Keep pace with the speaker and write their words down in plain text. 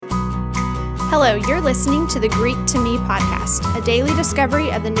Hello, you're listening to the Greek to Me podcast, a daily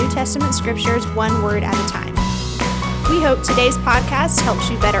discovery of the New Testament scriptures one word at a time. We hope today's podcast helps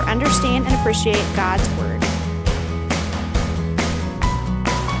you better understand and appreciate God's word.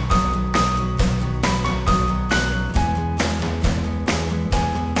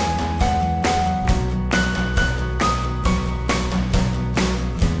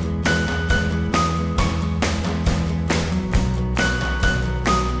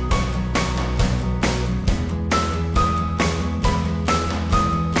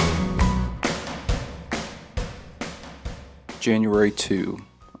 January 2,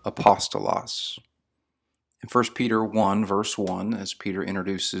 Apostolos. In 1 Peter 1, verse 1, as Peter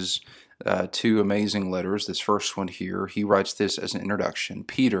introduces two amazing letters, this first one here, he writes this as an introduction.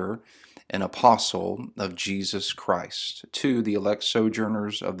 Peter, an apostle of Jesus Christ, to the elect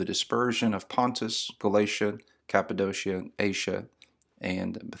sojourners of the dispersion of Pontus, Galatia, Cappadocia, Asia,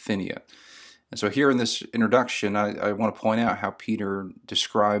 and Bithynia. And so here in this introduction, I want to point out how Peter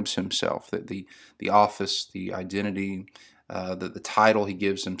describes himself, that the office, the identity, the title he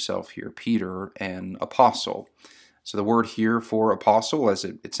gives himself here, Peter, an apostle. So the word here for apostle, as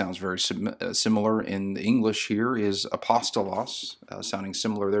it sounds very similar in the English here, is apostolos, sounding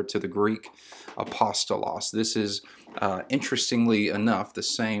similar there to the Greek apostolos. This is, interestingly enough, the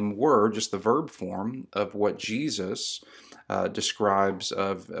same word, just the verb form of what Jesus describes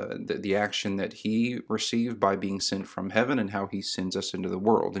of the action that he received by being sent from heaven and how he sends us into the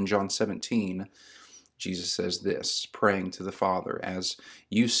world. In John 17, Jesus says this, praying to the Father, as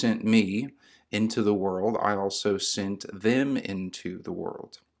you sent me into the world, I also sent them into the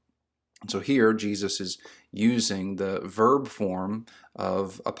world. And so here Jesus is using the verb form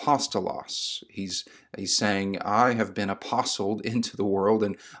of apostolos. He's saying, I have been apostled into the world,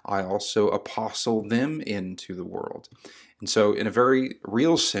 and I also apostle them into the world. And so in a very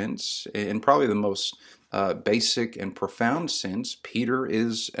real sense, in probably the most basic and profound sense, Peter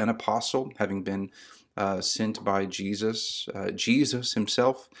is an apostle, having been sent by Jesus. Jesus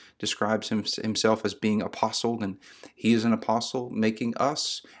himself describes himself as being apostled, and he is an apostle, making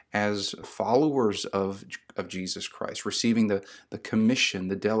us as followers of Jesus Christ, receiving the commission,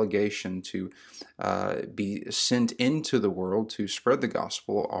 the delegation to be sent into the world to spread the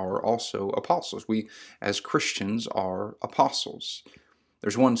gospel, are also apostles. We, as Christians, are apostles.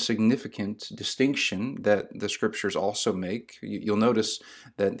 There's one significant distinction that the scriptures also make. You'll notice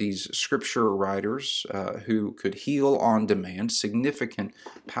that these scripture writers who could heal on demand, significant,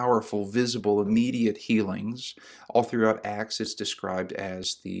 powerful, visible, immediate healings, all throughout Acts it's described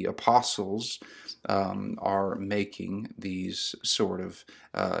as the apostles are making these sort of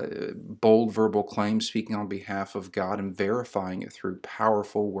bold verbal claims, speaking on behalf of God and verifying it through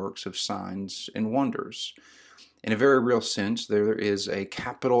powerful works of signs and wonders. In a very real sense, there is a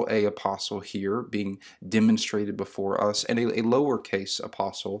capital A apostle here being demonstrated before us, and a lowercase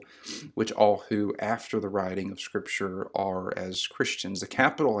apostle, which all who, after the writing of Scripture, are as Christians. The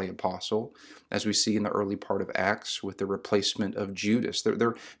capital A apostle, as we see in the early part of Acts with the replacement of Judas,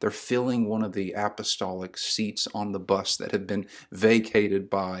 they're filling one of the apostolic seats on the bus that had been vacated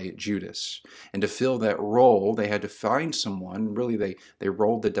by Judas. And to fill that role, they had to find someone. Really, they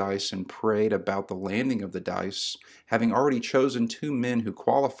rolled the dice and prayed about the landing of the dice, having already chosen two men who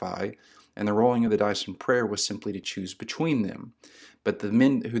qualify, and the rolling of the dice in prayer was simply to choose between them. But the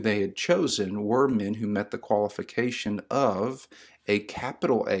men who they had chosen were men who met the qualification of a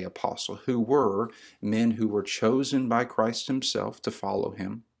capital A apostle, who were men who were chosen by Christ himself to follow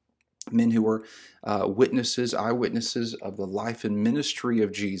him, men who were eyewitnesses of the life and ministry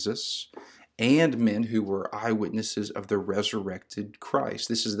of Jesus, and men who were eyewitnesses of the resurrected Christ.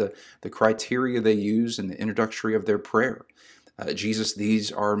 This is the criteria they use in the introductory of their prayer. Jesus,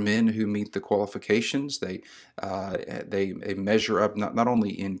 these are men who meet the qualifications. They measure up not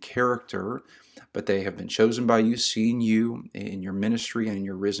only in character, but they have been chosen by you, seen you in your ministry and in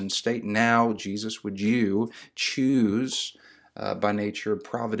your risen state. Now, Jesus, would you choose by nature,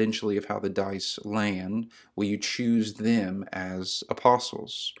 providentially, of how the dice land, will you choose them as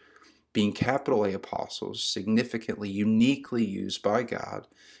apostles? Being capital A apostles, significantly, uniquely used by God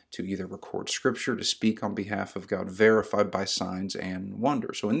to either record Scripture, to speak on behalf of God, verified by signs and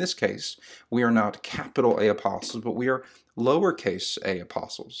wonders. So in this case, we are not capital A apostles, but we are lowercase a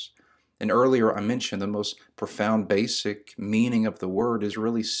apostles. And earlier I mentioned the most profound, basic meaning of the word is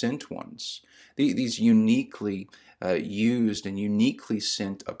really sent ones. These uniquely used and uniquely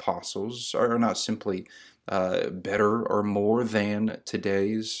sent apostles are not simply better or more than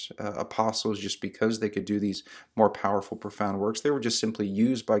today's apostles just because they could do these more powerful, profound works. They were just simply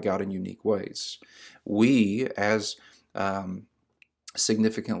used by God in unique ways. We, as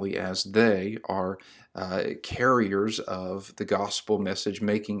significantly as they are carriers of the gospel message,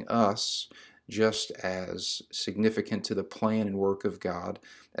 making us just as significant to the plan and work of God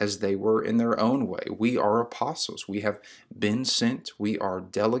as they were in their own way. We are apostles. We have been sent. We are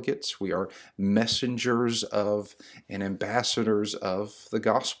delegates. We are messengers of and ambassadors of the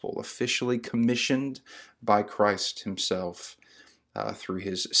gospel, officially commissioned by Christ himself through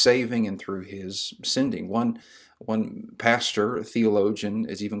his saving and through his sending. One pastor, a theologian,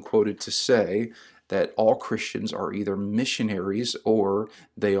 is even quoted to say that all Christians are either missionaries or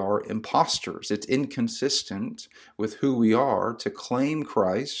they are imposters. It's inconsistent with who we are to claim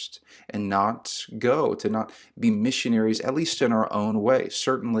Christ and not go, to not be missionaries, at least in our own way.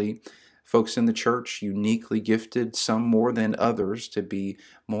 Certainly, folks in the church uniquely gifted, some more than others, to be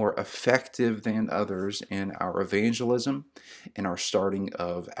more effective than others in our evangelism, in our starting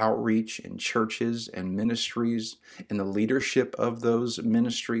of outreach in churches and ministries, in the leadership of those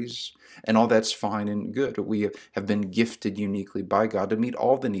ministries. And all that's fine and good. We have been gifted uniquely by God to meet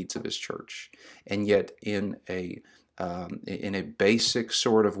all the needs of his church. And yet in a basic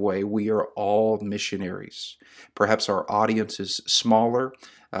sort of way, we are all missionaries. Perhaps our audience is smaller.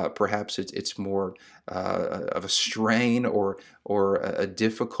 Perhaps it's more of a strain or a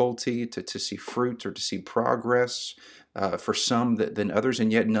difficulty to see fruit or to see progress for some than others,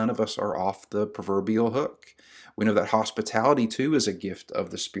 and yet none of us are off the proverbial hook. We know that hospitality too is a gift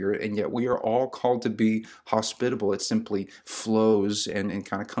of the Spirit, and yet we are all called to be hospitable. It simply flows and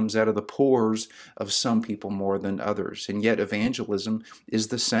kind of comes out of the pores of some people more than others. And yet evangelism is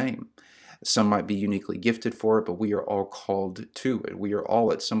the same. Some might be uniquely gifted for it, but we are all called to it. We are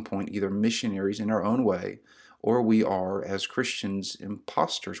all at some point either missionaries in our own way, or we are, as Christians,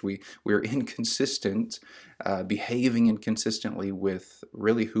 imposters. We are inconsistent, behaving inconsistently with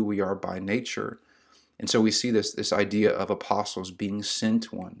really who we are by nature. And so we see this idea of apostles being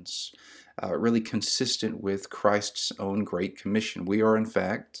sent ones, really consistent with Christ's own Great Commission. We are, in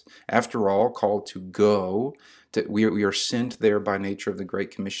fact, after all, called to go. We are sent there by nature of the Great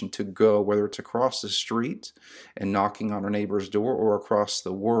Commission to go, whether it's across the street and knocking on our neighbor's door or across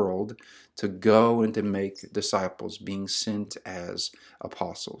the world, to go and to make disciples, being sent as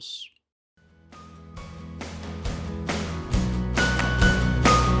apostles.